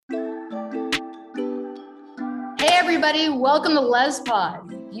everybody, welcome to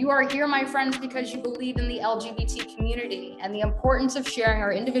LezPod. You are here, my friends, because you believe in the LGBT community and the importance of sharing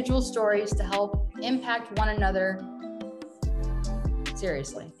our individual stories to help impact one another.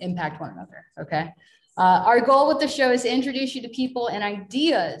 Seriously, impact one another, okay? Our goal with the show is to introduce you to people and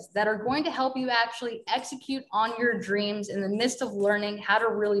ideas that are going to help you actually execute on your dreams in the midst of learning how to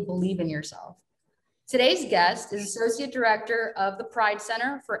really believe in yourself. Today's guest is Associate Director of the Pride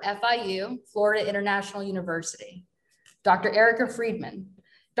Center for FIU, Florida International University, Dr. Erica Friedman.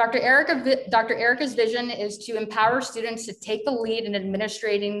 Dr. Erica's vision is to empower students to take the lead in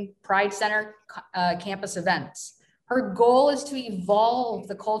administrating Pride Center campus events. Her goal is to evolve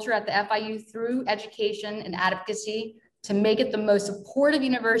the culture at the FIU through education and advocacy to make it the most supportive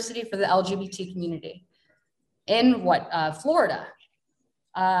university for the LGBT community in Florida.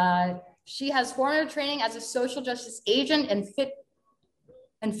 She has formative training as a social justice agent and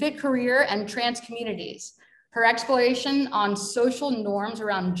fit career and trans communities. Her exploration on social norms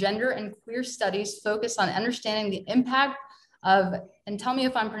around gender and queer studies focus on understanding the impact of, and tell me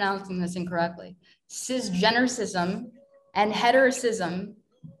if I'm pronouncing this incorrectly, cisgenderism and heterosexism,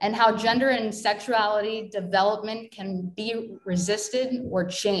 and how gender and sexuality development can be resisted or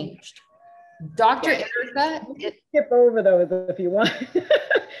changed. Dr. Erica, skip over those if you want,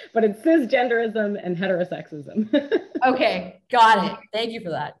 but it's cisgenderism and heterosexism. Okay, got it. Thank you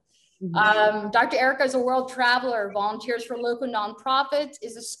for that. Dr. Erica is a world traveler, volunteers for local nonprofits,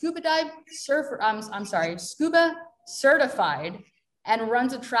 is a SCUBA certified, and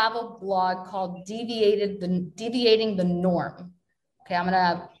runs a travel blog called Deviating the Norm. Okay, I'm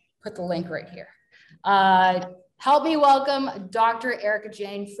gonna put the link right here. Help me welcome Dr. Erica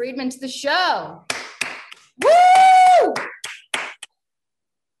Jayne Friedman to the show. Woo!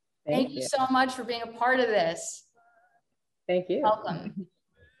 Thank you so much for being a part of this. Thank you. Welcome.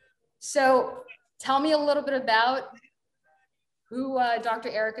 So tell me a little bit about who Dr.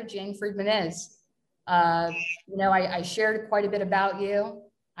 Erica Jayne Friedman is. I shared quite a bit about you.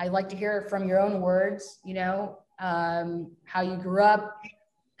 I'd like to hear from your own words, how you grew up,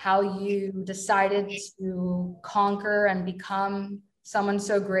 how you decided to conquer and become someone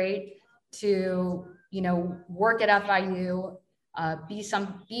so great to, work at FIU,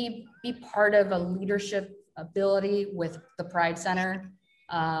 be part of a leadership ability with the Pride Center.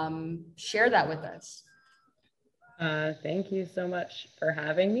 Share that with us. Thank you so much for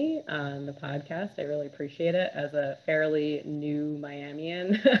having me on the podcast. I really appreciate it. As a fairly new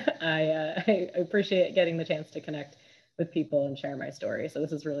Miamian, I appreciate getting the chance to connect with people and share my story. So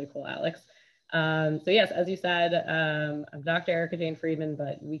this is really cool, Alex. So yes, as you said, I'm Dr. Erica Jayne Friedman,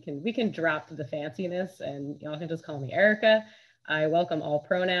 but we can drop the fanciness and y'all can just call me Erica. I welcome all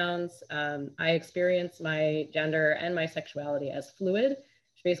pronouns. I experience my gender and my sexuality as fluid,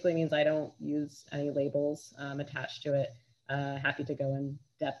 which basically means I don't use any labels attached to it. Happy to go in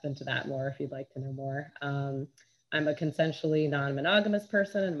depth into that more if you'd like to know more. I'm a consensually non-monogamous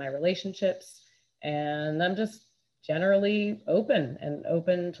person in my relationships, and I'm just generally open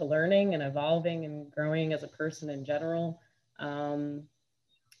to learning and evolving and growing as a person in general.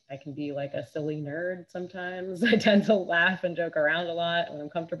 I can be like a silly nerd sometimes. I tend to laugh and joke around a lot when I'm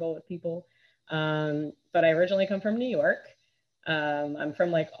comfortable with people. But I originally come from New York. I'm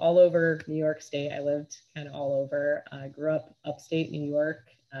from like all over New York State. I lived kind of all over. I grew up upstate New York,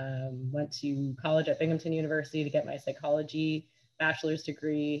 went to college at Binghamton University to get my psychology bachelor's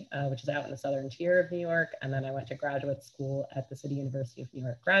degree, which is out in the southern tier of New York. And then I went to graduate school at the City University of New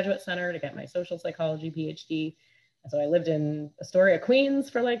York Graduate Center to get my social psychology PhD. And so I lived in Astoria,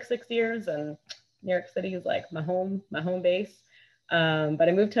 Queens for like 6 years, and New York City is like my home base. But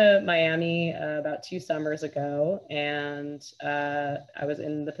I moved to Miami about 2 summers ago, and I was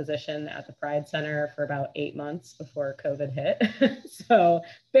in the position at the Pride Center for about 8 months before COVID hit. So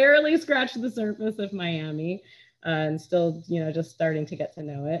barely scratched the surface of Miami, and still, just starting to get to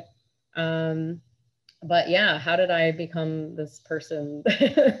know it. But yeah, how did I become this person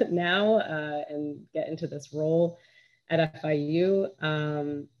now and get into this role at FIU?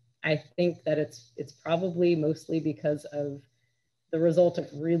 I think that it's probably mostly because of the result of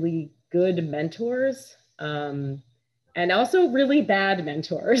really good mentors and also really bad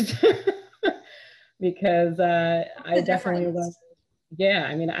mentors because I definitely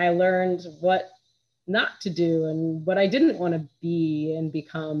learned, I learned what not to do and what I didn't want to be and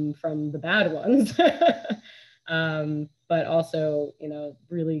become from the bad ones. But also,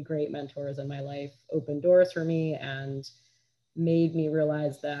 really great mentors in my life opened doors for me and made me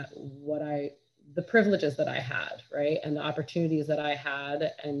realize that the privileges that I had, right? And the opportunities that I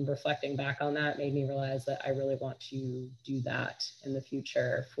had, and reflecting back on that made me realize that I really want to do that in the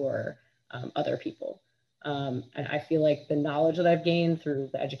future for other people. And I feel like the knowledge that I've gained through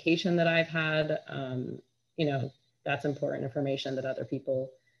the education that I've had, you know, that's important information that other people,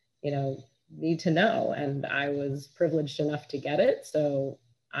 you know, need to know. And I was privileged enough to get it. So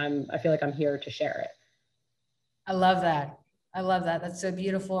I feel like I'm here to share it. I love that. I love that. That's so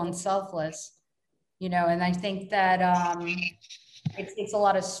beautiful and selfless, you know, and I think that it takes a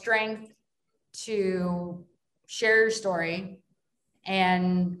lot of strength to share your story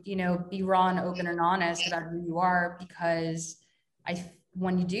and, you know, be raw and open and honest about who you are, because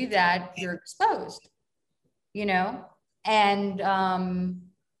when you do that, you're exposed, you know, and,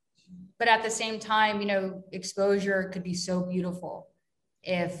 but at the same time, you know, exposure could be so beautiful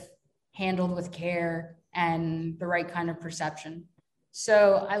if handled with care and the right kind of perception.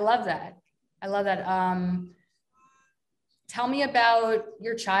 So I love that. I love that. Tell me about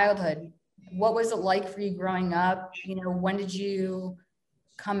your childhood. What was it like for you growing up? You know, when did you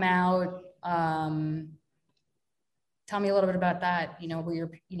come out? Tell me a little bit about that. You know, were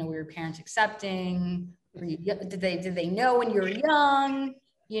your parents accepting? Did they know when you were young?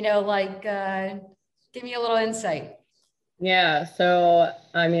 You know, like, give me a little insight. Yeah. So,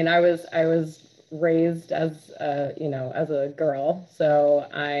 I mean, I was raised as you know, as a girl. So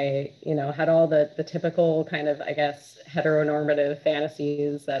I, you know, had all the typical kind of, I guess, heteronormative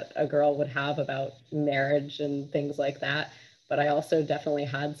fantasies that a girl would have about marriage and things like that. But I also definitely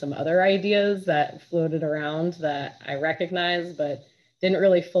had some other ideas that floated around that I recognized, but didn't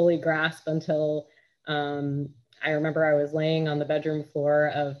really fully grasp until I remember I was laying on the bedroom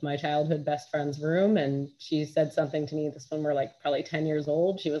floor of my childhood best friend's room, and she said something to me. This when we're like probably 10 years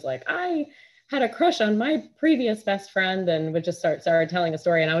old. She was like, I had a crush on my previous best friend, and would just started telling a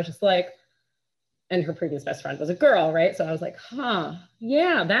story. And I was just like, and her previous best friend was a girl, right? So I was like, huh,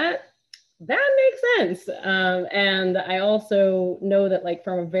 yeah, that makes sense. And I also know that, like,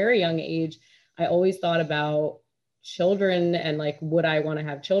 from a very young age, I always thought about children and like, would I want to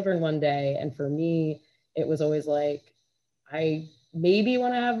have children one day? And for me, it was always like, I maybe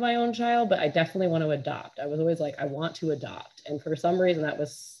want to have my own child, but I definitely want to adopt. I was always like, I want to adopt. And for some reason, that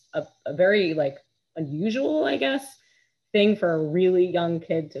was a very like unusual, I guess, thing for a really young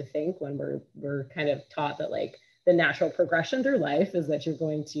kid to think, when we're kind of taught that like the natural progression through life is that you're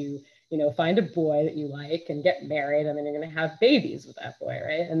going to, you know, find a boy that you like and get married, and then you're going to have babies with that boy,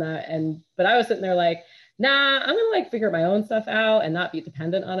 right? But I was sitting there like, nah, I'm gonna like figure my own stuff out and not be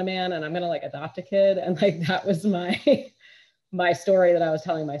dependent on a man, and I'm gonna like adopt a kid. And like that was my story that I was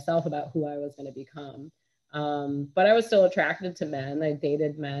telling myself about who I was gonna become. But I was still attracted to men. I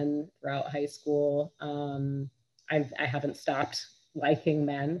dated men throughout high school. I haven't stopped liking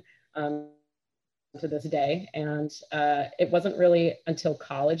men to this day. And it wasn't really until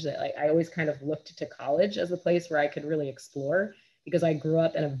college that like I always kind of looked to college as a place where I could really explore, because I grew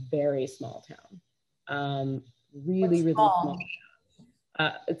up in a very small town. Really, really small.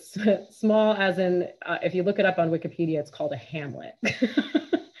 It's small as in, if you look it up on Wikipedia, it's called a hamlet.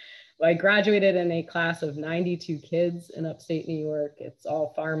 I graduated in a class of 92 kids in upstate New York. It's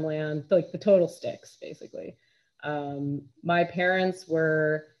all farmland, like the total sticks, basically. My parents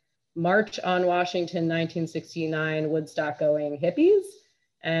were March on Washington, 1969, Woodstock going hippies.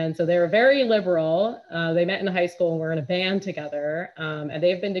 And so they were very liberal. They met in high school and were in a band together. And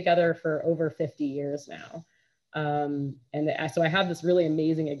they've been together for over 50 years now. So I have this really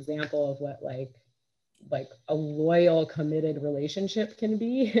amazing example of what like a loyal, committed relationship can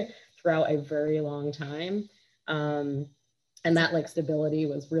be throughout a very long time. And that like stability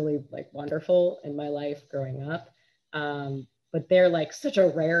was really like wonderful in my life growing up. But they're like such a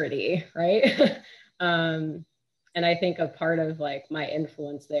rarity, right? And I think a part of like my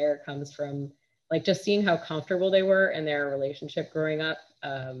influence there comes from like just seeing how comfortable they were in their relationship growing up.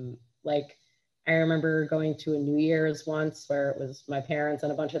 Like I remember going to a New Year's once where it was my parents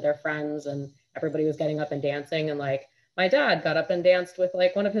and a bunch of their friends, and everybody was getting up and dancing, and like my dad got up and danced with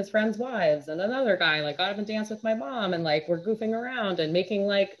like one of his friends' wives, and another guy like got up and danced with my mom, and like we're goofing around and making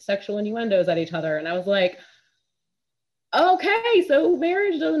like sexual innuendos at each other. And I was like, okay, so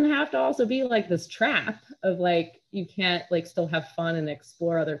marriage doesn't have to also be like this trap of like you can't like still have fun and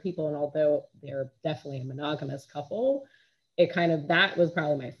explore other people. And although they're definitely a monogamous couple, it kind of, that was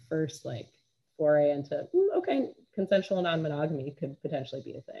probably my first like foray into okay, consensual non-monogamy could potentially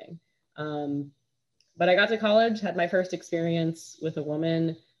be a thing. But I got to college, had my first experience with a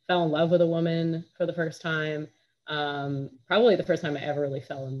woman, fell in love with a woman for the first time. Probably the first time I ever really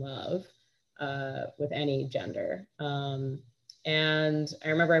fell in love with any gender. And I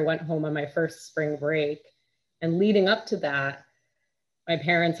remember I went home on my first spring break, and leading up to that, my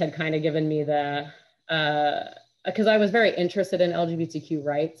parents had kind of given me the, because I was very interested in LGBTQ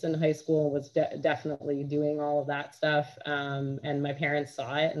rights in high school, was definitely doing all of that stuff. And my parents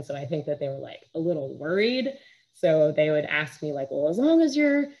saw it. And so I think that they were like a little worried. So they would ask me like, well, as long as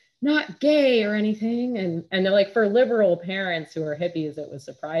you're not gay or anything. And like for liberal parents who are hippies, it was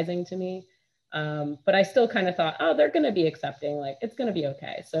surprising to me. But I still kind of thought, oh, they're going to be accepting, like it's going to be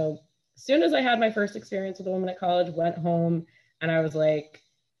okay. So as soon as I had my first experience with a woman at college, went home and I was like,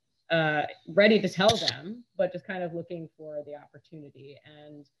 ready to tell them, but just kind of looking for the opportunity.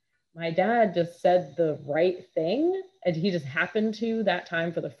 And my dad just said the right thing. And he just happened to that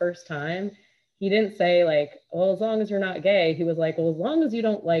time for the first time. He didn't say like, well, as long as you're not gay. He was like, well, as long as you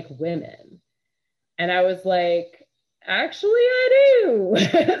don't like women. And I was like, actually, I do.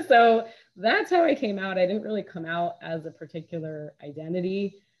 So that's how I came out. I didn't really come out as a particular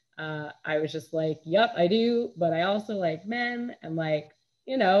identity. I was just like, yep, I do. But I also like men, and like,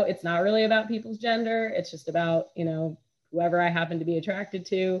 you know, it's not really about people's gender. It's just about, you know, whoever I happen to be attracted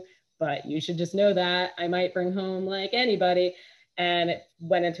to. But you should just know that I might bring home like anybody. And it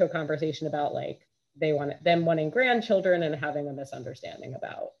went into a conversation about like them wanting grandchildren and having a misunderstanding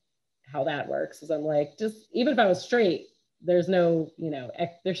about how that works. Because I'm like, just even if I was straight, there's no, you know,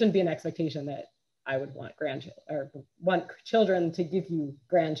 there shouldn't be an expectation that I would want grandchildren or want children to give you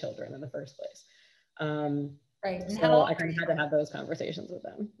grandchildren in the first place. Right. And so I kind of had to have those conversations with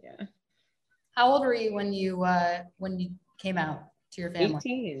them. Yeah. How old were you when you came out to your family?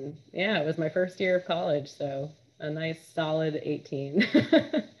 18. Yeah, it was my first year of college, so a nice solid 18.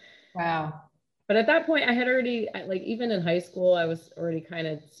 Wow. But at that point, I had already, like, even in high school, I was already kind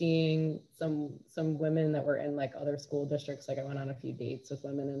of seeing some women that were in like other school districts. Like I went on a few dates with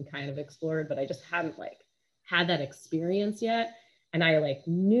women and kind of explored, but I just hadn't like had that experience yet. And I like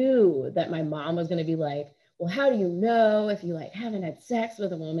knew that my mom was going to be like, well, how do you know if you like haven't had sex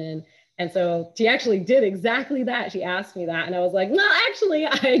with a woman? And so she actually did exactly that. She asked me that, and I was like, no, actually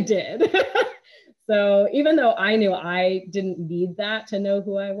I did. So even though I knew I didn't need that to know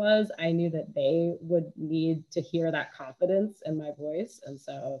who I was, I knew that they would need to hear that confidence in my voice. And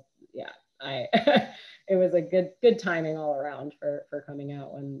so, yeah, it was a good timing all around for coming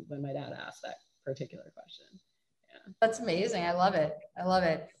out when my dad asked that particular question. Yeah. That's amazing. I love it. I love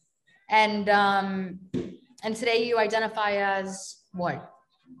it. And today you identify as what?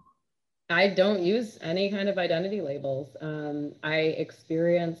 I don't use any kind of identity labels. I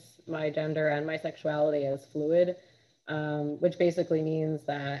experience my gender and my sexuality as fluid, which basically means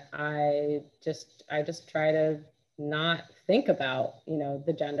that I just try to not think about, you know,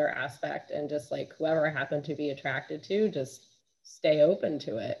 the gender aspect, and just like whoever I happen to be attracted to, just stay open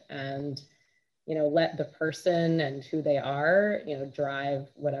to it, and, you know, let the person and who they are, you know, drive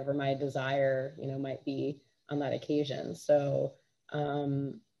whatever my desire, you know, might be on that occasion. So,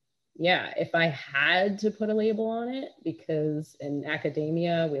 yeah, if I had to put a label on it, because in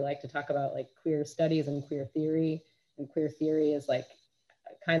academia, we like to talk about like queer studies and queer theory is like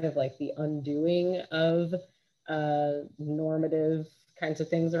kind of like the undoing of normative kinds of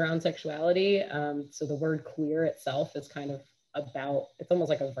things around sexuality. So the word queer itself is kind of it's almost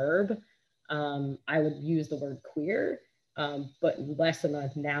like a verb. I would use the word queer, but less in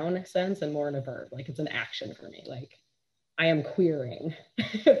a noun sense and more in a verb. Like it's an action for me. Like I am queering,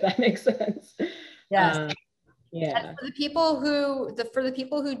 if that makes sense. Yes. Yeah. And for the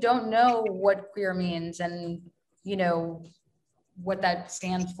people who don't know what queer means and, you know, what that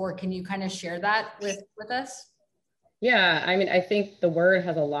stands for, can you kind of share that with us? Yeah, I mean, I think the word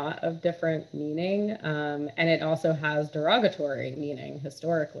has a lot of different meaning, and it also has derogatory meaning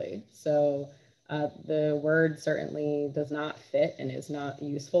historically. So the word certainly does not fit and is not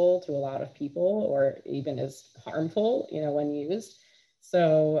useful to a lot of people, or even is harmful, you know, when used.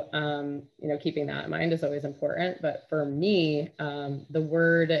 So, you know, keeping that in mind is always important. But for me, the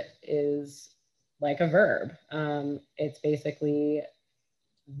word is like a verb. It's basically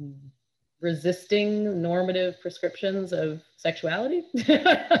resisting normative prescriptions of sexuality.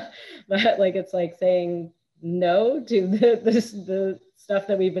 But like, it's like saying no to the stuff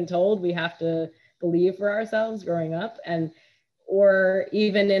that we've been told we have to believe for ourselves growing up. And or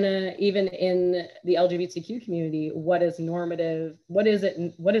even in the LGBTQ community, what is normative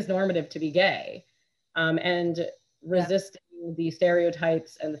to be gay, and resisting the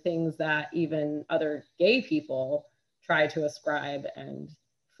stereotypes and the things that even other gay people try to ascribe and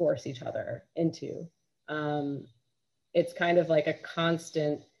force each other into. It's kind of like a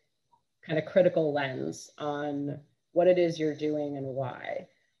constant kind of critical lens on what it is you're doing and why,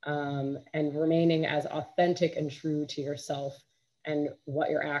 and remaining as authentic and true to yourself and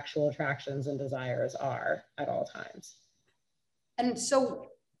what your actual attractions and desires are at all times. And so,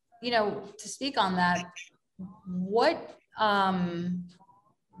 you know, to speak on that, what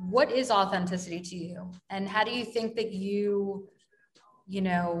is authenticity to you? And how do you think that you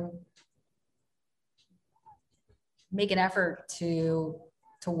know, make an effort to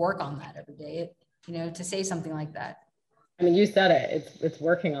work on that every day, you know, to say something like that? I mean, you said it, it's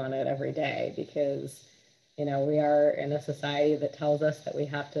working on it every day, because, you know, we are in a society that tells us that we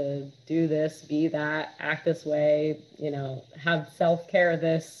have to do this, be that, act this way, you know, have self-care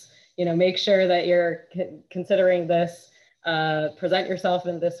this, you know, make sure that you're considering this, present yourself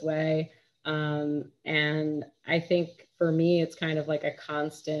in this way. And I think for me, it's kind of like a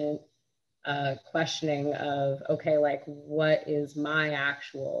constant questioning of, okay, like, what is my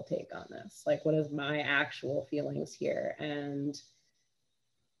actual take on this? Like, what is my actual feelings here? And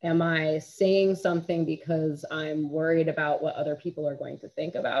am I saying something because I'm worried about what other people are going to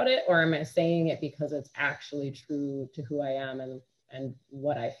think about it? Or am I saying it because it's actually true to who I am and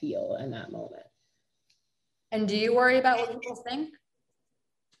what I feel in that moment? And do you worry about what people think?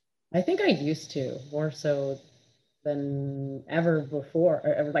 I think I used to, more so than ever before,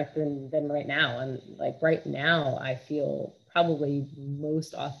 or ever like than right now. And like right now, I feel probably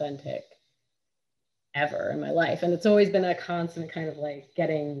most authentic ever in my life. And it's always been a constant kind of like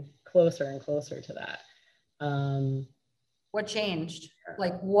getting closer and closer to that. What changed?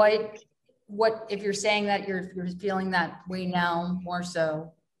 Like what, if you're saying that you're feeling that way now more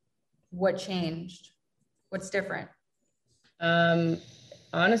so, what changed? What's different?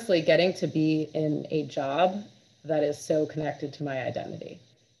 Honestly, getting to be in a job that is so connected to my identity.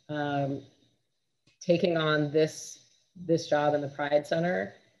 Taking on this job in the Pride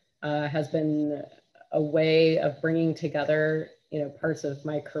Center has been a way of bringing together, you know, parts of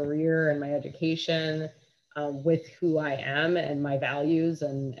my career and my education with who I am and my values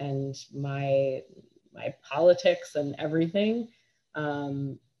and my politics and everything.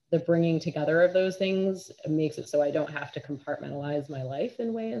 The bringing together of those things makes it so I don't have to compartmentalize my life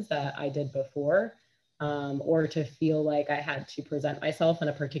in ways that I did before, or to feel like I had to present myself in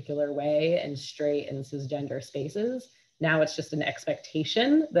a particular way in straight and cisgender spaces. Now it's just an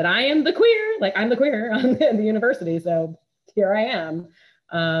expectation that I am the queer, like I'm the queer in the university, so here I am.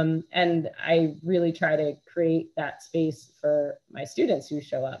 And I really try to create that space for my students who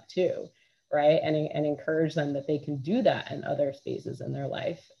show up too, right? And encourage them that they can do that in other spaces in their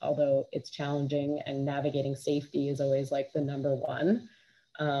life, although it's challenging, and navigating safety is always like the number one.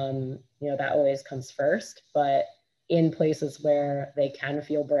 You know, that always comes first, but in places where they can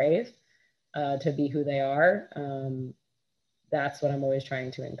feel brave to be who they are, that's what I'm always trying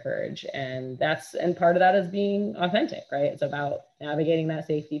to encourage. And part of that is being authentic, right? It's about navigating that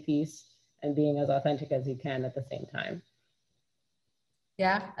safety piece and being as authentic as you can at the same time.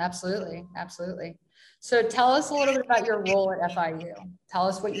 Yeah, absolutely. Absolutely. So tell us a little bit about your role at FIU. Tell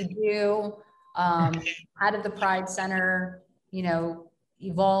us what you do. How did the Pride Center, you know,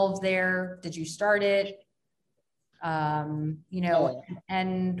 evolve there? Did you start it? You know,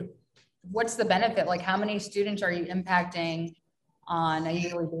 and what's the benefit? Like, how many students are you impacting on a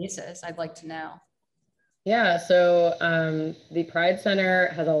yearly basis? I'd like to know. Yeah, so the Pride Center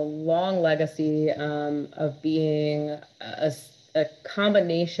has a long legacy of being a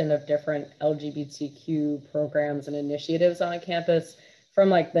combination of different LGBTQ programs and initiatives on campus from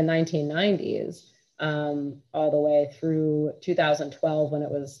like the 1990s all the way through 2012, when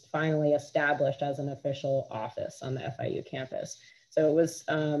it was finally established as an official office on the FIU campus. So it was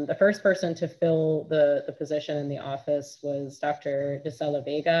the first person to fill the position in the office was Dr. DeSella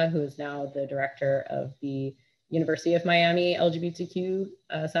Vega, who is now the director of the University of Miami LGBTQ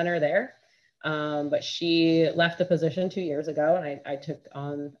Center there. But she left the position 2 years ago, and I took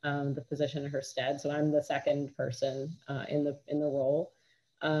on the position in her stead. So I'm the second person in the role.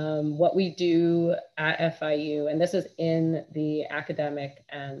 What we do at FIU, and this is in the academic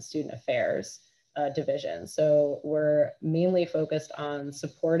and student affairs division. So we're mainly focused on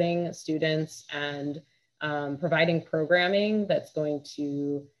supporting students and providing programming that's going to,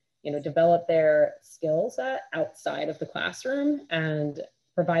 you know, develop their skill set outside of the classroom and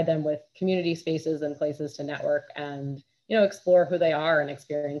provide them with community spaces and places to network and, you know, explore who they are and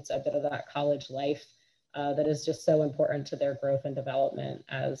experience a bit of that college life that is just so important to their growth and development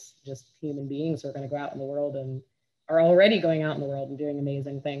as just human beings who are going to go out in the world and are already going out in the world and doing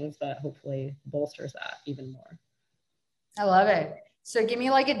amazing things, but hopefully bolsters that even more. I love it. So give me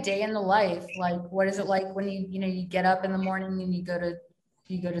like a day in the life. Like, what is it like when you get up in the morning and you go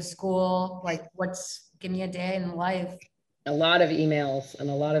to school? Like, give me a day in the life. A lot of emails and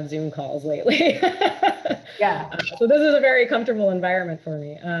a lot of Zoom calls lately. Yeah. So this is a very comfortable environment for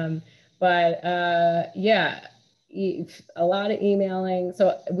me. Yeah, a lot of emailing.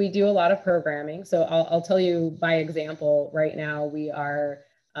 So we do a lot of programming. So I'll tell you by example. Right now, we are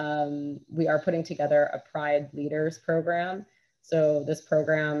putting together a Pride Leaders program. So this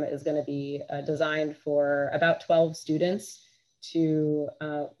program is going to be designed for about 12 students to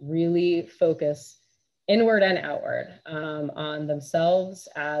really focus inward and outward on themselves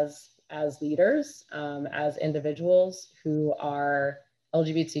as leaders, as individuals who are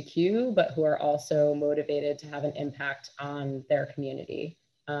LGBTQ, but who are also motivated to have an impact on their community,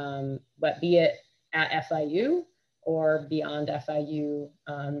 but be it at FIU or beyond FIU,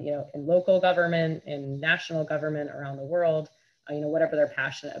 in local government, in national government around the world, whatever they're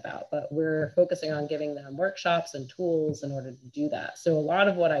passionate about. But we're focusing on giving them workshops and tools in order to do that. So a lot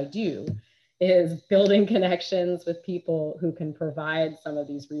of what I do is building connections with people who can provide some of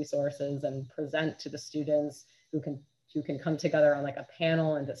these resources and present to the students who can come together on like a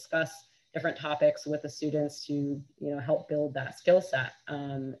panel and discuss different topics with the students to, help build that skill set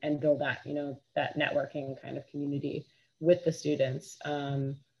and build that, that networking kind of community with the students.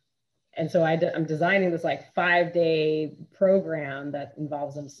 And so I'm designing this like 5-day program that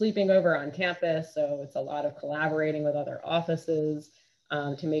involves them sleeping over on campus. So it's a lot of collaborating with other offices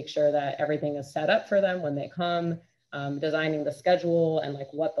to make sure that everything is set up for them when they come, designing the schedule and like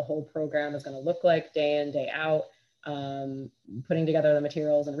what the whole program is going to look like day in, day out, putting together the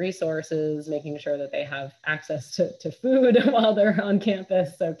materials and resources, making sure that they have access to food while they're on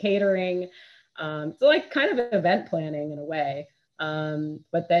campus. So catering, so like kind of event planning in a way.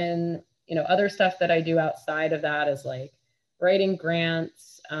 But then, other stuff that I do outside of that is like writing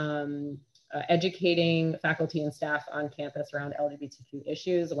grants, educating faculty and staff on campus around LGBTQ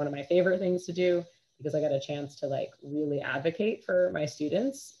issues. One of my favorite things to do, because I got a chance to like really advocate for my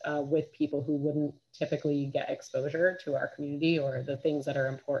students with people who wouldn't typically get exposure to our community or the things that are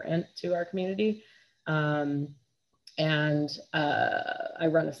important to our community. And I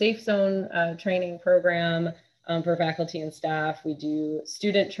run a safe zone training program for faculty and staff. We do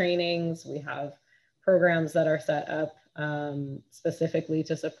student trainings. We have programs that are set up specifically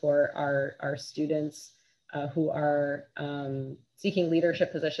to support our students who are seeking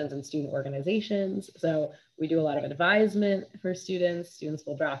leadership positions in student organizations. So we do a lot of advisement for students. Students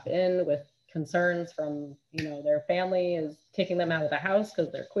will drop in with concerns from, their family is kicking them out of the house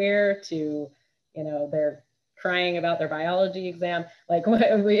because they're queer to, they're crying about their biology exam. Like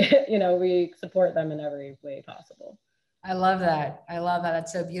we support them in every way possible. I love that. I love that.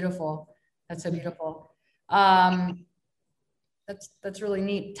 That's so beautiful. That's so beautiful. That's really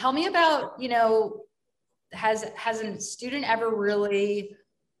neat. Tell me about, has a student ever really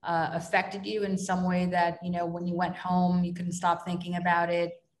affected you in some way that, when you went home, you couldn't stop thinking about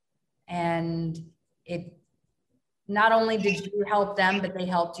it, and it not only did you help them, but they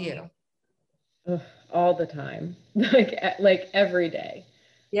helped you? All the time, like every day.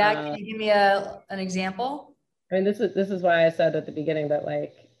 Yeah. Can you give me an example? I mean, this is why I said at the beginning that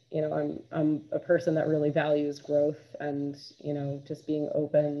I'm a person that really values growth and, just being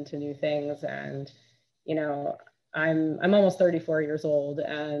open to new things. And, I'm almost 34 years old,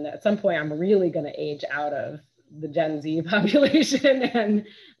 and at some point I'm really going to age out of the Gen Z population and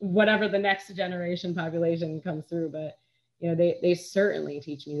whatever the next generation population comes through. But, they certainly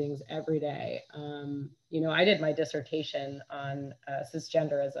teach me things every day. I did my dissertation on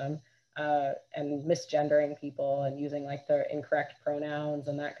cisgenderism and misgendering people and using like the incorrect pronouns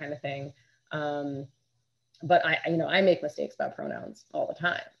and that kind of thing. But I make mistakes about pronouns all the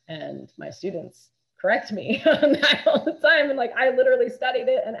time, and my students correct me on that all the time. And like, I literally studied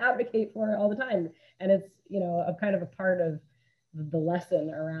it and advocate for it all the time. And it's, a kind of a part of the lesson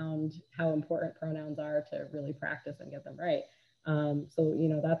around how important pronouns are to really practice and get them right. So,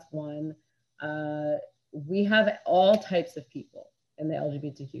 that's one. We have all types of people in the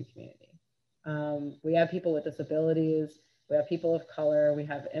LGBTQ community. We have people with disabilities, we have people of color, we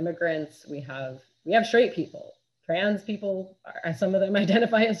have immigrants, we have straight people, trans people, some of them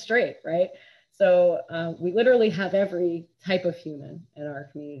identify as straight, right? So we literally have every type of human in our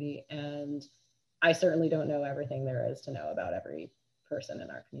community, and I certainly don't know everything there is to know about every person in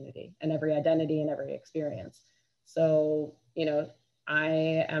our community and every identity and every experience. So,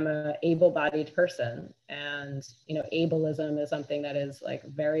 I am an able-bodied person, and, ableism is something that is like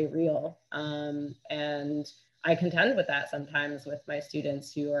very real. And I contend with that sometimes with my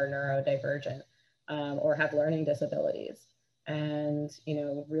students who are neurodivergent or have learning disabilities. And,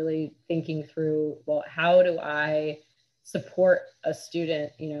 really thinking through, well, how do I support a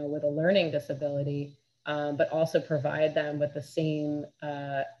student, with a learning disability, but also provide them with the same,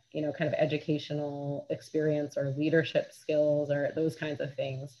 kind of educational experience or leadership skills or those kinds of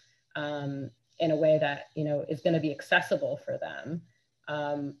things in a way that, you know, is going to be accessible for them,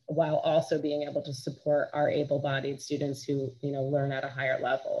 while also being able to support our able-bodied students who, you know, learn at a higher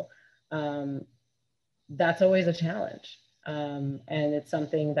level. That's always a challenge. And it's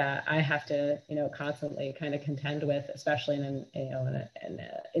something that I have to, you know, constantly kind of contend with, especially in an, you know, in an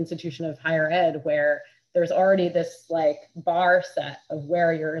institution of higher ed where there's already this like bar set of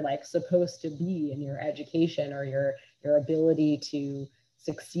where you're like supposed to be in your education or your ability to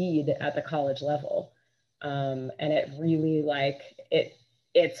succeed at the college level. And it really like,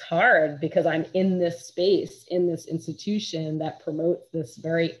 it's hard because I'm in this space, in this institution that promotes this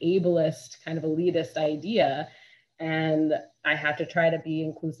very ableist kind of elitist idea. And I have to try to be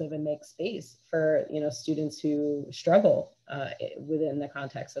inclusive and make space for, you know, students who struggle within the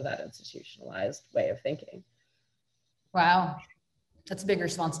context of that institutionalized way of thinking. Wow, that's a big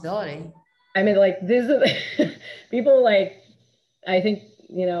responsibility. I mean, like this is people like, I think,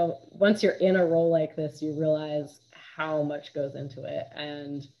 you know, once you're in a role like this, you realize how much goes into it.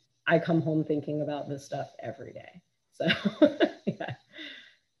 And I come home thinking about this stuff every day. So yeah.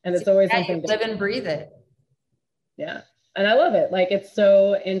 And it's always something you live and breathe it. Yeah. And I love it. Like, it's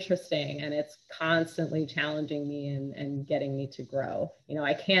so interesting and it's constantly challenging me and getting me to grow. You know,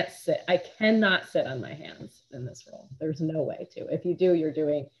 I cannot sit on my hands in this role. There's no way to. If you do, you're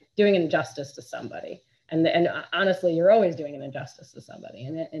doing injustice to somebody. And honestly, you're always doing an injustice to somebody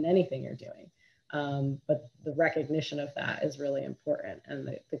in anything you're doing. But the recognition of that is really important. And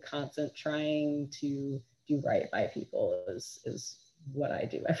the constant trying to do right by people is what I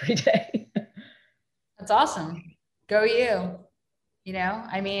do every day. That's awesome. Go you. You know,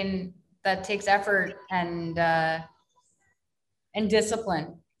 I mean, that takes effort and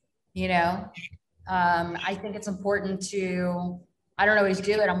discipline, you know. I think it's important to, I don't always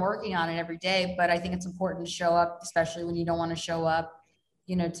do it, I'm working on it every day, but I think it's important to show up, especially when you don't want to show up,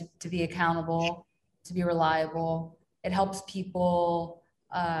 you know, to be accountable, to be reliable. It helps people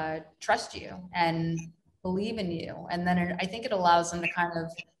trust you and believe in you. And then I think it allows them to kind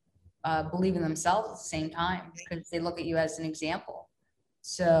of believe in themselves at the same time because they look at you as an example.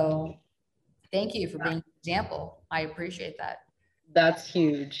 So thank you for being an example. I appreciate that. That's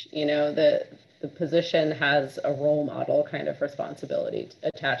huge. You know, the position has a role model kind of responsibility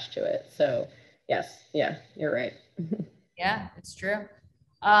attached to it. So yes, yeah, you're right. Yeah, it's true.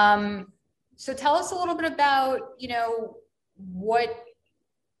 So tell us a little bit about, you know, what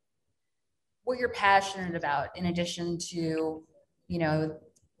you're passionate about in addition to, you know,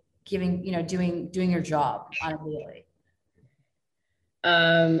 doing your job on a daily.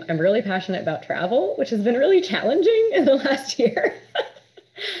 I'm really passionate about travel, which has been really challenging in the last year.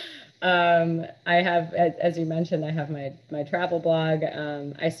 I have, as you mentioned, I have my travel blog.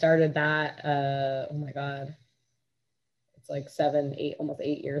 I started that, oh my God, it's like almost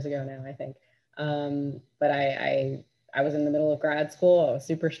 8 years ago now, I think. But I was in the middle of grad school. I was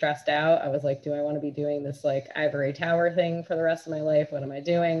super stressed out. I was like, do I want to be doing this like ivory tower thing for the rest of my life? What am I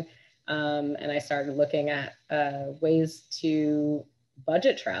doing? And I started looking at ways to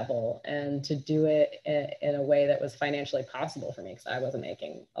budget travel and to do it in a way that was financially possible for me because I wasn't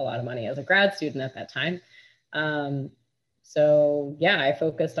making a lot of money as a grad student at that time. So yeah, I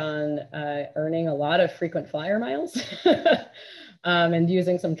focused on earning a lot of frequent flyer miles and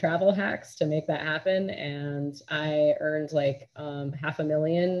using some travel hacks to make that happen. And I earned like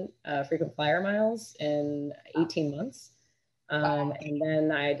 500,000 frequent flyer miles in 18 months. And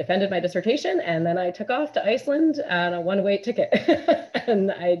then I defended my dissertation and then I took off to Iceland on a one-way ticket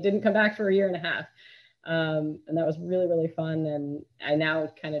and I didn't come back for a year and a half. And that was really, really fun. And I now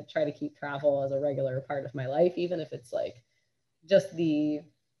kind of try to keep travel as a regular part of my life, even if it's like just the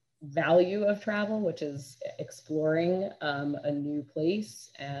value of travel, which is exploring a new place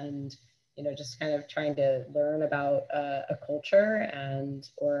and, you know, just kind of trying to learn about a culture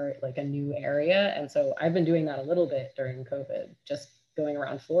or like a new area. And so I've been doing that a little bit during COVID, just going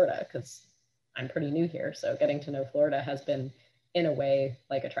around Florida because I'm pretty new here. So getting to know Florida has been in a way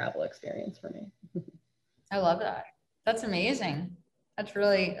like a travel experience for me. I love that. That's amazing. That's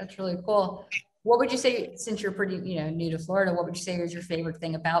really cool. What would you say, since you're pretty, you know, new to Florida, what would you say is your favorite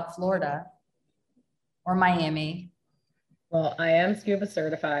thing about Florida or Miami? Well, I am SCUBA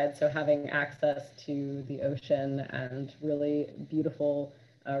certified, so having access to the ocean and really beautiful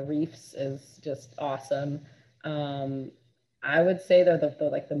reefs is just awesome. I would say though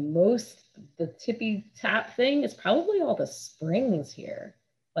the tippy tap thing is probably all the springs here.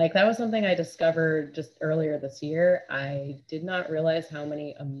 Like that was something I discovered just earlier this year. I did not realize how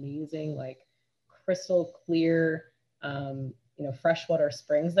many amazing like crystal clear freshwater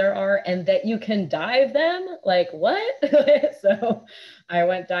springs there are, and that you can dive them. Like, what? So I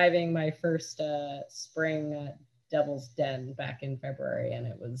went diving my first spring at Devil's Den back in February, and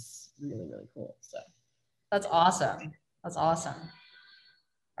it was really, really cool. So that's awesome. That's awesome.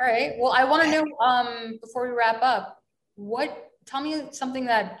 All right. Well, I want to know, before we wrap up, tell me something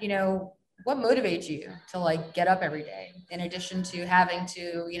that, what motivates you to like get up every day in addition to having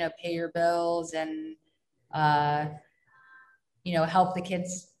to, pay your bills and, help the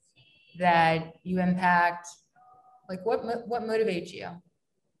kids that you impact? Like what motivates you?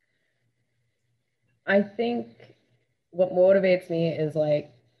 I think what motivates me is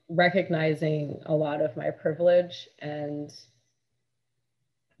like recognizing a lot of my privilege and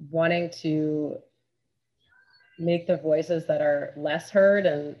wanting to make the voices that are less heard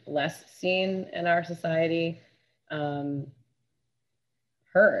and less seen in our society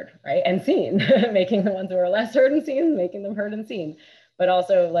heard, right? And seen, making the ones who are less heard and seen, making them heard and seen, but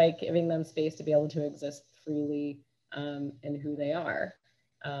also like giving them space to be able to exist freely in who they are.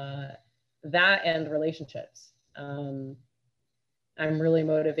 That and relationships. I'm really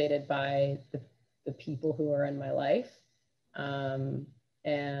motivated by the people who are in my life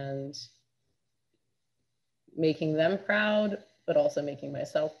and making them proud, but also making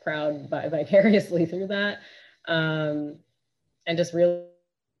myself proud vicariously through that. And just really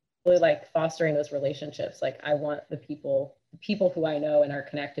like fostering those relationships. Like I want the people who I know and are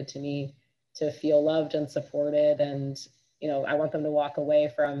connected to me to feel loved and supported. And, I want them to walk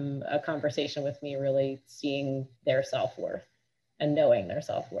away from a conversation with me really seeing their self-worth and knowing their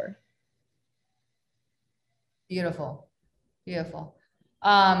self-worth. Beautiful. Beautiful.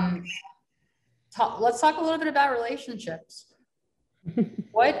 Let's talk a little bit about relationships.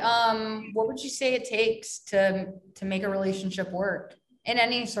 What would you say it takes to make a relationship work in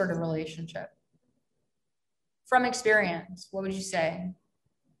any sort of relationship? From experience, what would you say?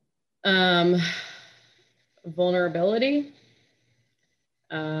 Vulnerability,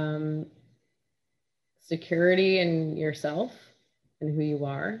 security in yourself and who you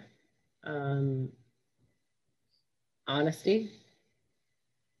are, honesty.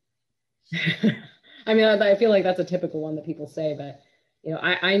 I mean, I feel like that's a typical one that people say, but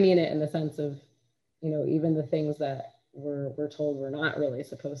I mean it in the sense of, even the things that we're told we're not really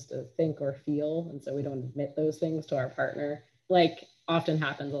supposed to think or feel, and so we don't admit those things to our partner. Like often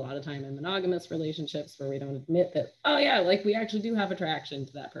happens a lot of time in monogamous relationships where we don't admit that, oh yeah, like we actually do have attraction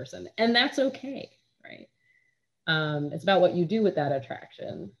to that person, and that's okay, right? It's about what you do with that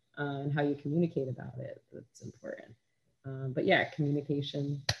attraction and how you communicate about it that's important. But yeah,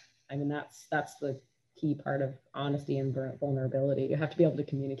 communication. I mean, that's the key part of honesty and vulnerability. You have to be able to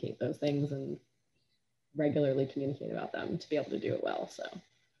communicate those things and regularly communicate about them to be able to do it well. So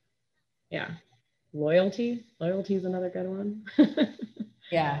yeah. Loyalty is another good one.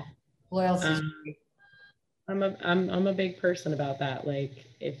 Yeah, loyalty. I'm a big person about that. Like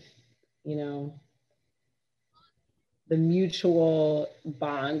if the mutual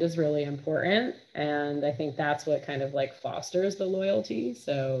bond is really important, and I think that's what kind of like fosters the loyalty.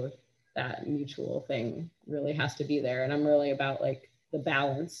 So that mutual thing really has to be there, and I'm really about like the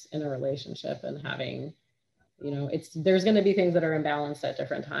balance in a relationship and having, there's going to be things that are imbalanced at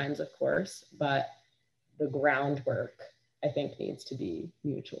different times, of course, but the groundwork, I think, needs to be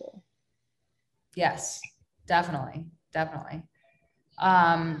mutual. Yes, definitely.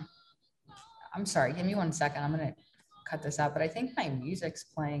 I'm sorry, give me 1 second. I'm going to cut this out, but I think my music's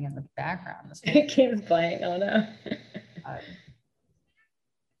playing in the background. It keeps playing, oh no.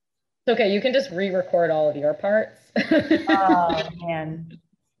 It's okay, you can just re-record all of your parts. Oh man,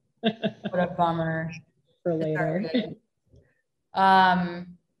 what a bummer. For later. But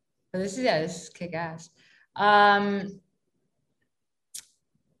this is kick-ass.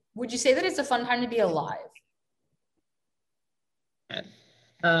 Would you say that it's a fun time to be alive?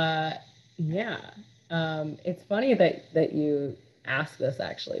 Yeah. It's funny that you asked this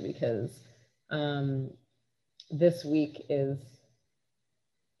actually, because this week is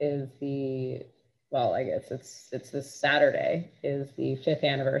the, well, I guess it's this Saturday is the 5th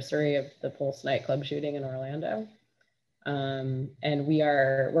anniversary of the Pulse nightclub shooting in Orlando. And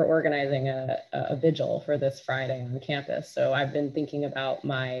we're organizing a vigil for this Friday on campus. So I've been thinking about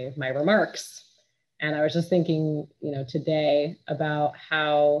my remarks, and I was just thinking, today about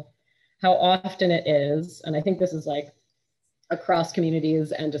how often it is, and I think this is like across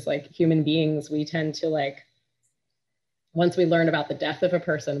communities and just like human beings, we tend to like, once we learn about the death of a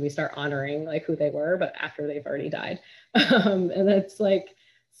person, we start honoring like who they were, but after they've already died. And it's like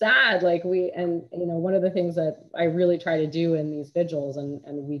sad. Like one of the things that I really try to do in these vigils, and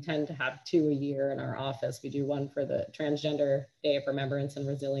we tend to have 2 a year in our office. We do one for the Transgender Day of Remembrance and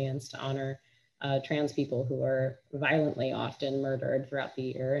Resilience to honor trans people who are violently often murdered throughout the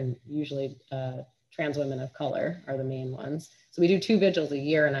year, and usually trans women of color are the main ones. So we do 2 vigils a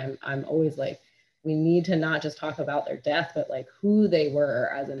year, and I'm always like, we need to not just talk about their death, but like who they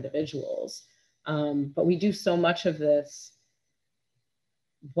were as individuals. But we do so much of this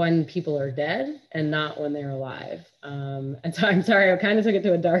when people are dead and not when they're alive. And so I'm sorry, I kind of took it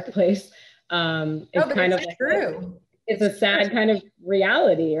to a dark place. It's kind of like, true. It's a sad kind of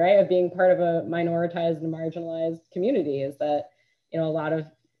reality, right, of being part of a minoritized and marginalized community, is that, a lot of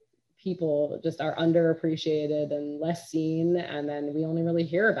people just are underappreciated and less seen, and then we only really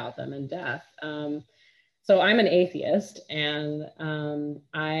hear about them in death. So I'm an atheist, and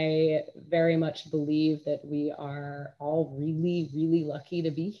I very much believe that we are all really, really lucky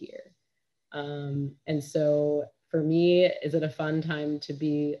to be here. And so for me, is it a fun time to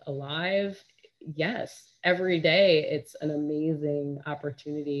be alive? Yes. Every day, it's an amazing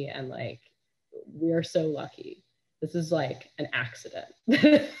opportunity, and like, we're so lucky. This is like an accident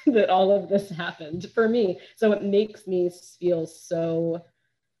that all of this happened for me. So it makes me feel so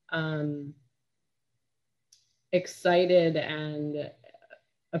excited and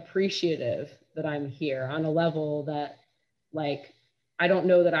appreciative that I'm here on a level that, like, I don't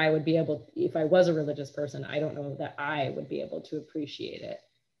know that I would be able, if I was a religious person, I don't know that I would be able to appreciate it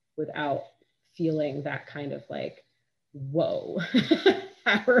without feeling that kind of like, whoa,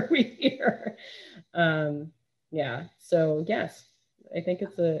 how are we here? Yeah, so yes, I think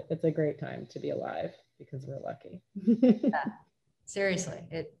it's a great time to be alive because we're lucky. Yeah, seriously,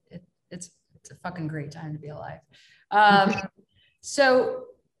 it's a fucking great time to be alive. So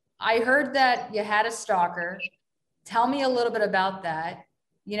I heard that you had a stalker. Tell me a little bit about that.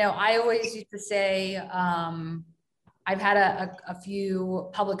 I always used to say, I've had a few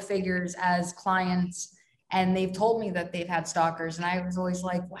public figures as clients, and they've told me that they've had stalkers. And I was always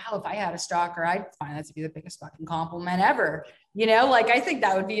like, wow, if I had a stalker, I'd find that to be the biggest fucking compliment ever. Like, I think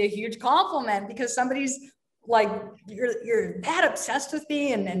that would be a huge compliment, because somebody's like, you're that obsessed with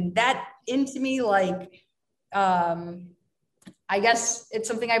me and that into me. Like, I guess it's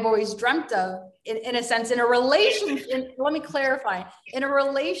something I've always dreamt of in a sense, in a relationship. Let me clarify, in a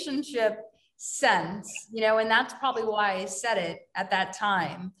relationship sense, and that's probably why I said it at that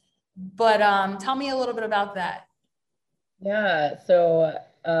time. But tell me a little bit about that. Yeah, so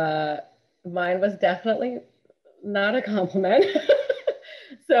mine was definitely not a compliment.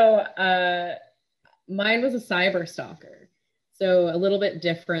 So mine was a cyber stalker. So a little bit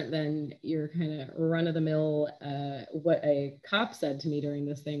different than your kind of run-of-the-mill. What a cop said to me during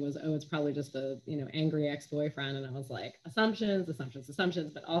this thing was, oh, it's probably just a angry ex-boyfriend. And I was like, assumptions,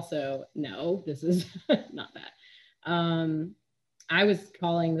 but also no, this is not that. I was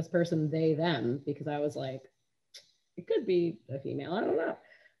calling this person they, them, because I was like, it could be a female, I don't know.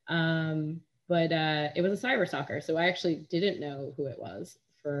 But it was a cyber stalker. So I actually didn't know who it was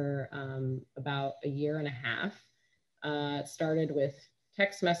for about a year and a half. It started with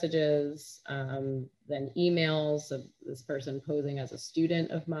text messages, then emails of this person posing as a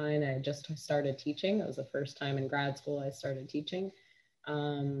student of mine. I had just started teaching. It was the first time in grad school I started teaching.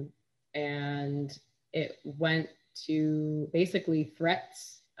 And it went to basically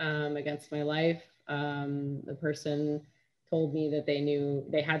threats against my life. The person told me that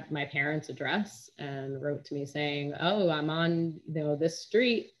they had my parents' address and wrote to me saying, oh, I'm on this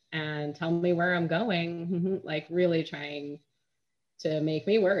street and tell me where I'm going, like really trying to make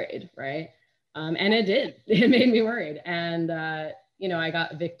me worried, right? And it did. It made me worried. And, I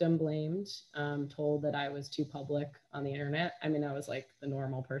got victim blamed, told that I was too public on the internet. I mean, I was like the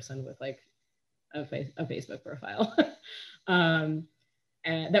normal person with like a Facebook profile. And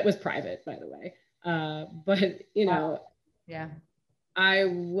that was private, by the way. But, yeah, I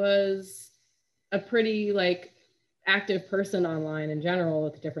was a pretty like active person online in general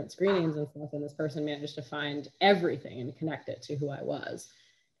with different screenings and stuff, and this person managed to find everything and connect it to who I was.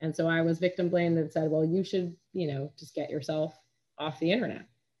 And so I was victim blamed and said, well, you should, just get yourself off the internet,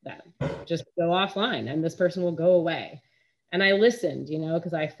 then just go offline and this person will go away. And I listened,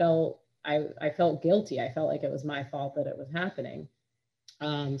 because I felt guilty. I felt like it was my fault that it was happening.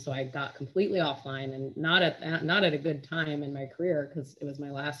 So I got completely offline, and not at a good time in my career, because it was my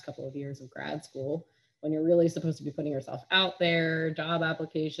last couple of years of grad school, when you're really supposed to be putting yourself out there, job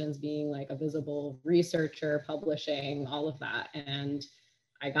applications, being like a visible researcher, publishing, all of that. And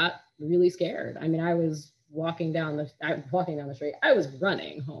I got really scared. I mean, I was walking down the street. I was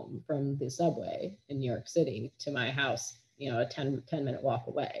running home from the subway in New York City to my house, you know, a 10-minute walk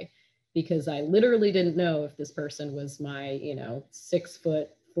away, because I literally didn't know if this person was my, you know, 6 foot,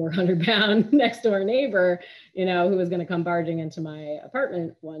 400 pound next door neighbor, you know, who was going to come barging into my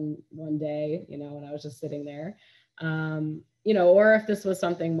apartment one day, you know, when I was just sitting there, you know, or if this was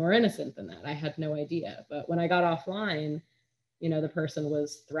something more innocent than that. I had no idea. But when I got offline, you know, the person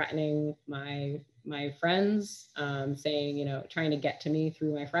was threatening my friends, saying, you know, trying to get to me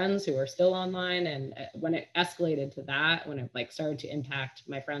through my friends who are still online. And when it escalated to that, when it like started to impact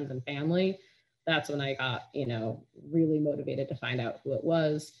my friends and family, that's when I got, you know, really motivated to find out who it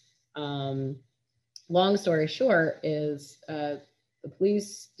was. Long story short is the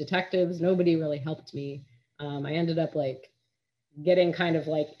police, detectives, nobody really helped me. I ended up like getting kind of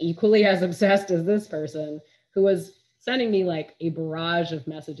like equally as obsessed as this person, who was sending me like a barrage of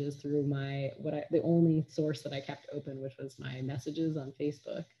messages through the only source that I kept open, which was my messages on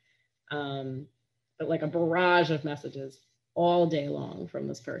Facebook. But like a barrage of messages all day long from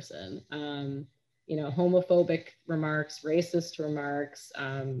this person. You know, homophobic remarks, racist remarks.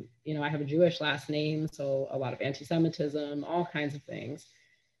 You know, I have a Jewish last name, so a lot of anti-Semitism, all kinds of things.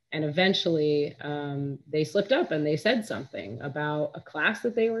 And eventually they slipped up and they said something about a class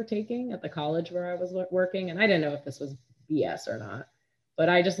that they were taking at the college where I was working. And I didn't know if this was BS or not, but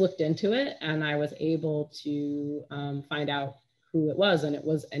I just looked into it and I was able to find out who it was. And it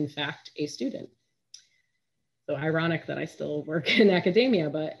was in fact a student. So ironic that I still work in academia,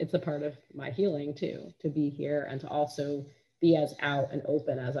 but it's a part of my healing too, to be here and to also be as out and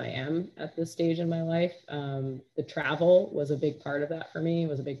open as I am at this stage in my life. The travel was a big part of that for me. It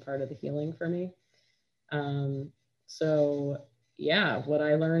was a big part of the healing for me. So yeah, what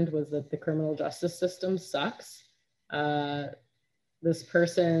I learned was that the criminal justice system sucks. This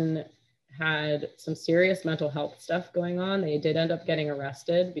person had some serious mental health stuff going on. They did end up getting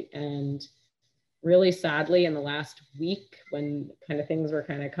arrested, and really sadly in the last week, when kind of things were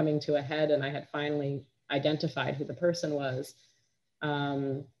kind of coming to a head and I had finally identified who the person was,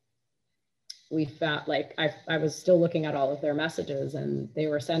 we felt like I was still looking at all of their messages, and they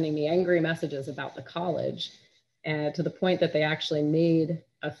were sending me angry messages about the college, and to the point that they actually made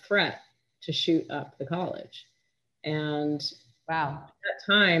a threat to shoot up the college. And wow, at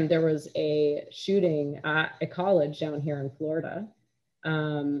that time there was a shooting at a college down here in Florida.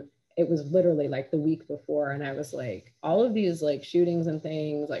 It was literally like the week before, and I was like, all of these like shootings and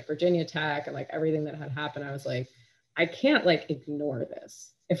things like Virginia Tech and like everything that had happened, I was like, I can't like ignore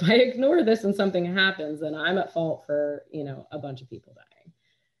this. If I ignore this and something happens, then I'm at fault for, you know, a bunch of people dying.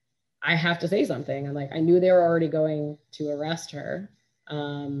 I have to say something. And like, I knew they were already going to arrest her.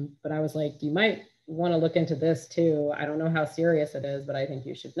 But I was like, you might want to look into this too. I don't know how serious it is, but I think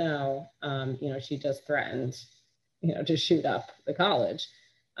you should know. You know, she just threatened, you know, to shoot up the college.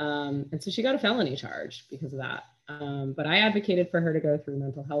 And so she got a felony charge because of that. But I advocated for her to go through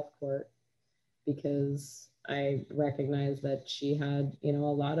mental health court because I recognized that she had, you know,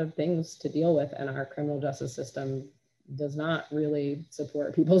 a lot of things to deal with, and our criminal justice system does not really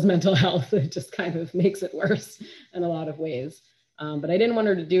support people's mental health. It just kind of makes it worse in a lot of ways. But I didn't want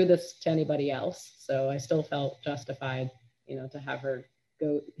her to do this to anybody else. So I still felt justified, you know, to have her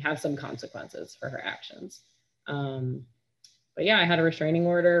go have some consequences for her actions. But yeah, I had a restraining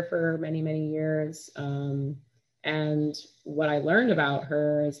order for many, many years. And what I learned about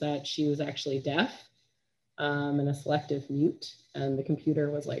her is that she was actually deaf and a selective mute. And the computer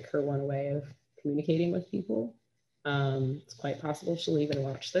was like her one way of communicating with people. It's quite possible she'll even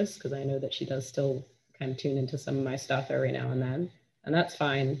watch this, because I know that she does still kind of tune into some of my stuff every now and then. And that's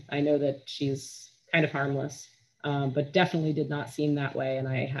fine. I know that she's kind of harmless, but definitely did not seem that way.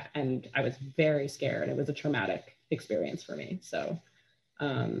 And I was very scared. It was a traumatic experience for me. So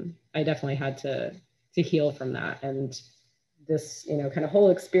I definitely had to heal from that. And this, you know, kind of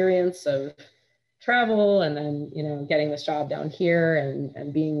whole experience of travel and then, you know, getting this job down here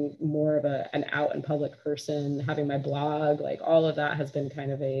and being more of an out and public person, having my blog, like all of that has been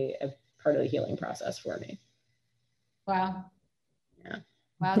kind of a part of the healing process for me. Wow. Yeah.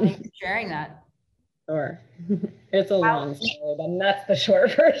 Wow, thanks for sharing that. Sure. It's a long story, but that's the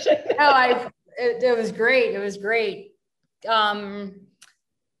short version. No, it was great. It was great.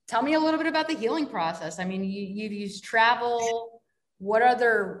 Tell me a little bit about the healing process. I mean, you've used travel. What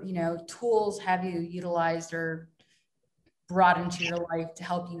other, you know, tools have you utilized or brought into your life to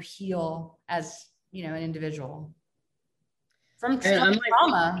help you heal as, you know, an individual? From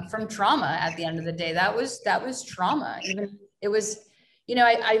trauma at the end of the day. That was trauma. Even it was, you know,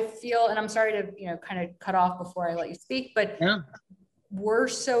 I feel, and I'm sorry to, you know, kind of cut off before I let you speak, but yeah. We're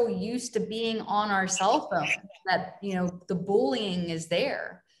so used to being on our cell phone that, you know, the bullying is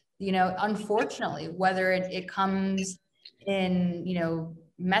there, you know, unfortunately, whether it comes in, you know,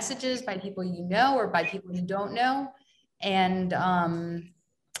 messages by people you know or by people you don't know. And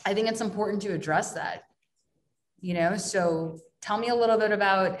I think it's important to address that, you know. So tell me a little bit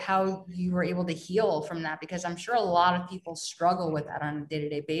about how you were able to heal from that, because I'm sure a lot of people struggle with that on a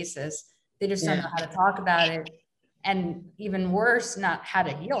day-to-day basis. They just don't know how to talk about it, and even worse, not how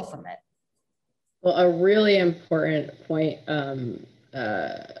to heal from it. Well, a really important point of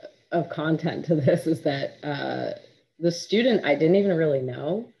content to this is that the student I didn't even really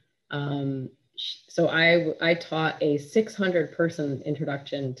know. So I taught a 600-person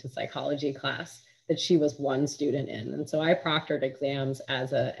introduction to psychology class that she was one student in. And so I proctored exams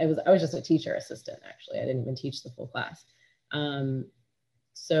as I was just a teacher assistant, actually. I didn't even teach the full class.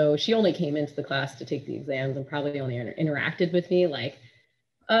 So she only came into the class to take the exams and probably only interacted with me like,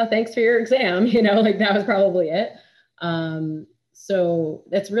 thanks for your exam, you know, like that was probably it. So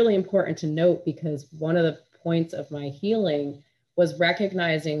that's really important to note, because one of the points of my healing was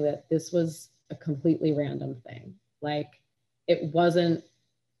recognizing that this was a completely random thing. Like it wasn't,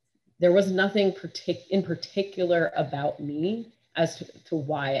 there was nothing in particular about me as to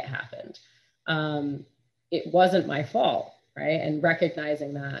why it happened. It wasn't my fault, right? And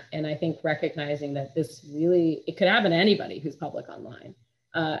recognizing that, and I think recognizing that this really, it could happen to anybody who's public online.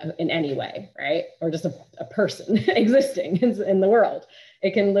 In any way, right? Or just a person existing in the world.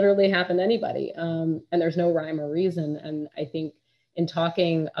 It can literally happen to anybody. And there's no rhyme or reason. And I think in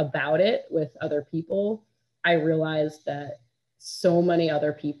talking about it with other people, I realized that so many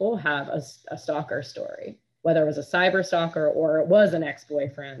other people have a stalker story, whether it was a cyber stalker or it was an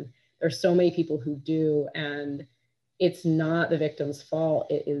ex-boyfriend. There's so many people who do, and it's not the victim's fault.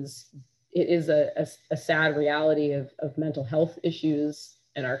 It is a sad reality of mental health issues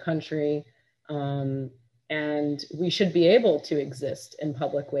in our country. And we should be able to exist in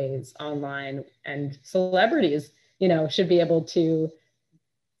public ways online, and celebrities, you know, should be able to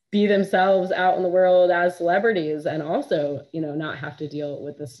be themselves out in the world as celebrities, and also, you know, not have to deal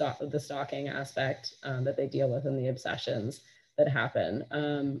with the stalking aspect that they deal with and the obsessions that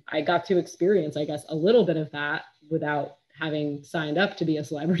happen. I got to experience, I guess, a little bit of that without having signed up to be a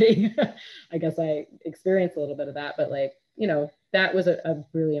celebrity. I guess I experienced a little bit of that, but like, you know, that was a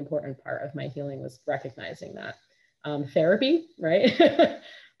really important part of my healing, was recognizing that. Therapy, right?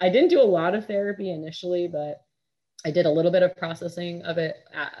 I didn't do a lot of therapy initially, but I did a little bit of processing of it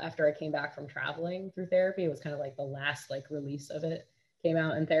after I came back from traveling through therapy. It was kind of like the last like release of it came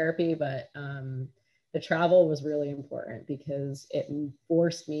out in therapy, but the travel was really important because it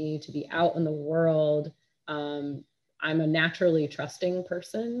forced me to be out in the world. I'm a naturally trusting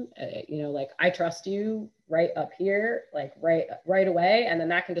person. You know, like I trust you right up here, like right away, and then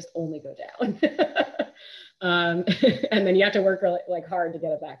that can just only go down. And then you have to work really like hard to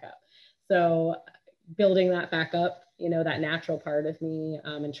get it back up. So building that back up, you know, that natural part of me,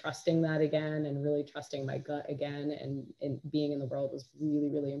 and trusting that again, and really trusting my gut again, and being in the world was really,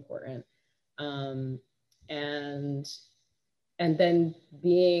 really important. And then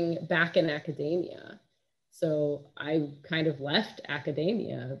being back in academia. So I kind of left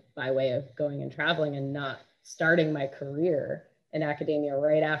academia by way of going and traveling and not starting my career in academia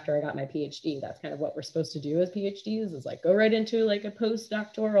right after I got my PhD. That's kind of what we're supposed to do as PhDs, is like go right into like a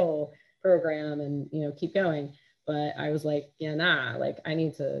postdoctoral program and, you know, keep going. But I was like, yeah, nah, like I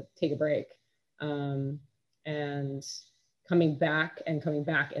need to take a break. And coming back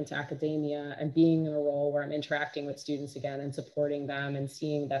into academia and being in a role where I'm interacting with students again and supporting them and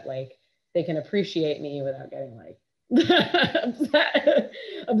seeing that like they can appreciate me without getting like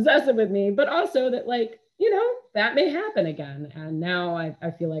obsessive with me, but also that like, you know, that may happen again. And now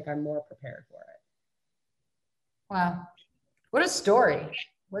I feel like I'm more prepared for it. Wow. What a story.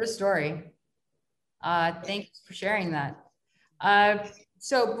 What a story. Thanks for sharing that.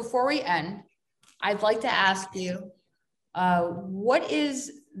 So before we end, I'd like to ask you, what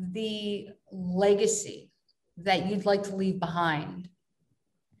is the legacy that you'd like to leave behind?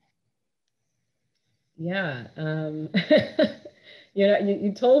 Yeah, you know,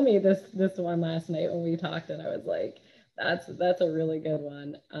 you told me this one last night when we talked, and I was like, that's a really good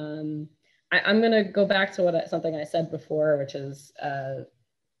one. I'm gonna go back to something I said before, which is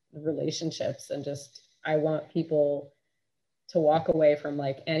relationships, and just I want people to walk away from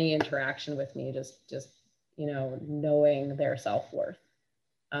like any interaction with me just you know, knowing their self-worth.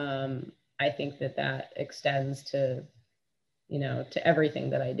 I think that extends to, you know, to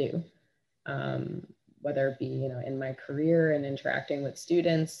everything that I do. Whether it be, you know, in my career and interacting with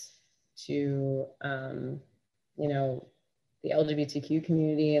students, to, you know, the LGBTQ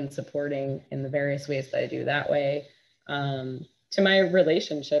community and supporting in the various ways that I do that way, to my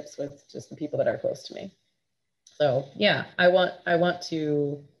relationships with just the people that are close to me. So yeah, I want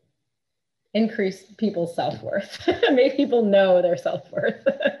to increase people's self-worth, make people know their self-worth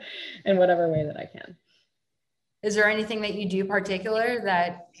in whatever way that I can. Is there anything that you do particular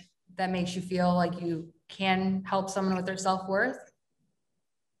that makes you feel like you can help someone with their self-worth?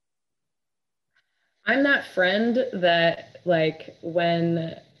 I'm that friend that, like,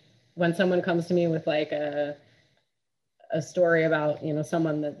 when someone comes to me with like a story about, you know,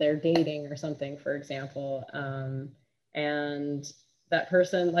 someone that they're dating or something, for example, and that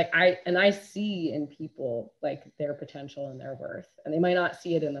person, like, I see in people like their potential and their worth, and they might not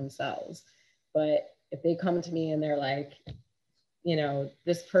see it in themselves, but if they come to me and they're like, you know,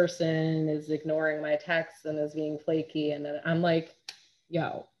 this person is ignoring my texts and is being flaky, and then I'm like,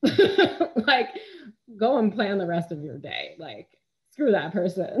 yo, like, go and plan the rest of your day. Like, screw that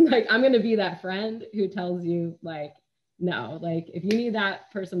person. Like, I'm going to be that friend who tells you, like, no, like, if you need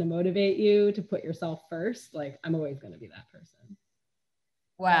that person to motivate you to put yourself first, like, I'm always going to be that person.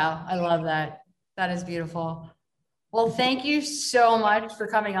 Wow, I love that. That is beautiful. Well, thank you so much for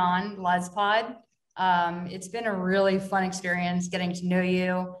coming on LezPod. It's been a really fun experience getting to know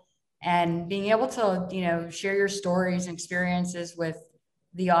you and being able to, you know, share your stories and experiences with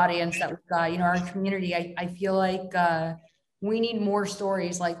the audience that we've got, you know, our community. I feel like we need more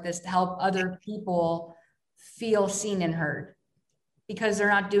stories like this to help other people feel seen and heard because they're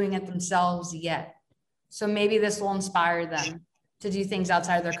not doing it themselves yet. So maybe this will inspire them to do things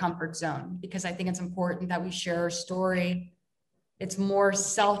outside of their comfort zone, because I think it's important that we share our story. It's more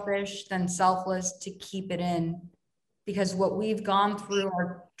selfish than selfless to keep it in, because what we've gone through,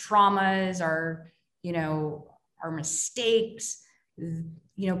 our traumas, our, you know, our mistakes, you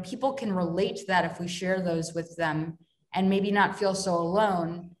know, people can relate to that if we share those with them and maybe not feel so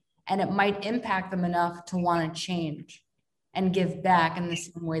alone. And it might impact them enough to want to change and give back in the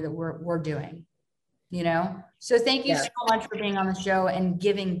same way that we're doing, you know? So thank you so much for being on the show and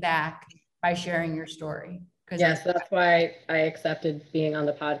giving back by sharing your story. Yes, that's why I accepted being on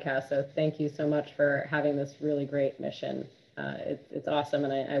the podcast. So thank you so much for having this really great mission. It's awesome.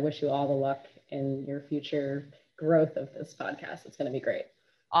 And I wish you all the luck in your future growth of this podcast. It's going to be great.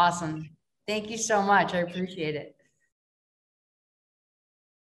 Awesome. Thank you so much. I appreciate it.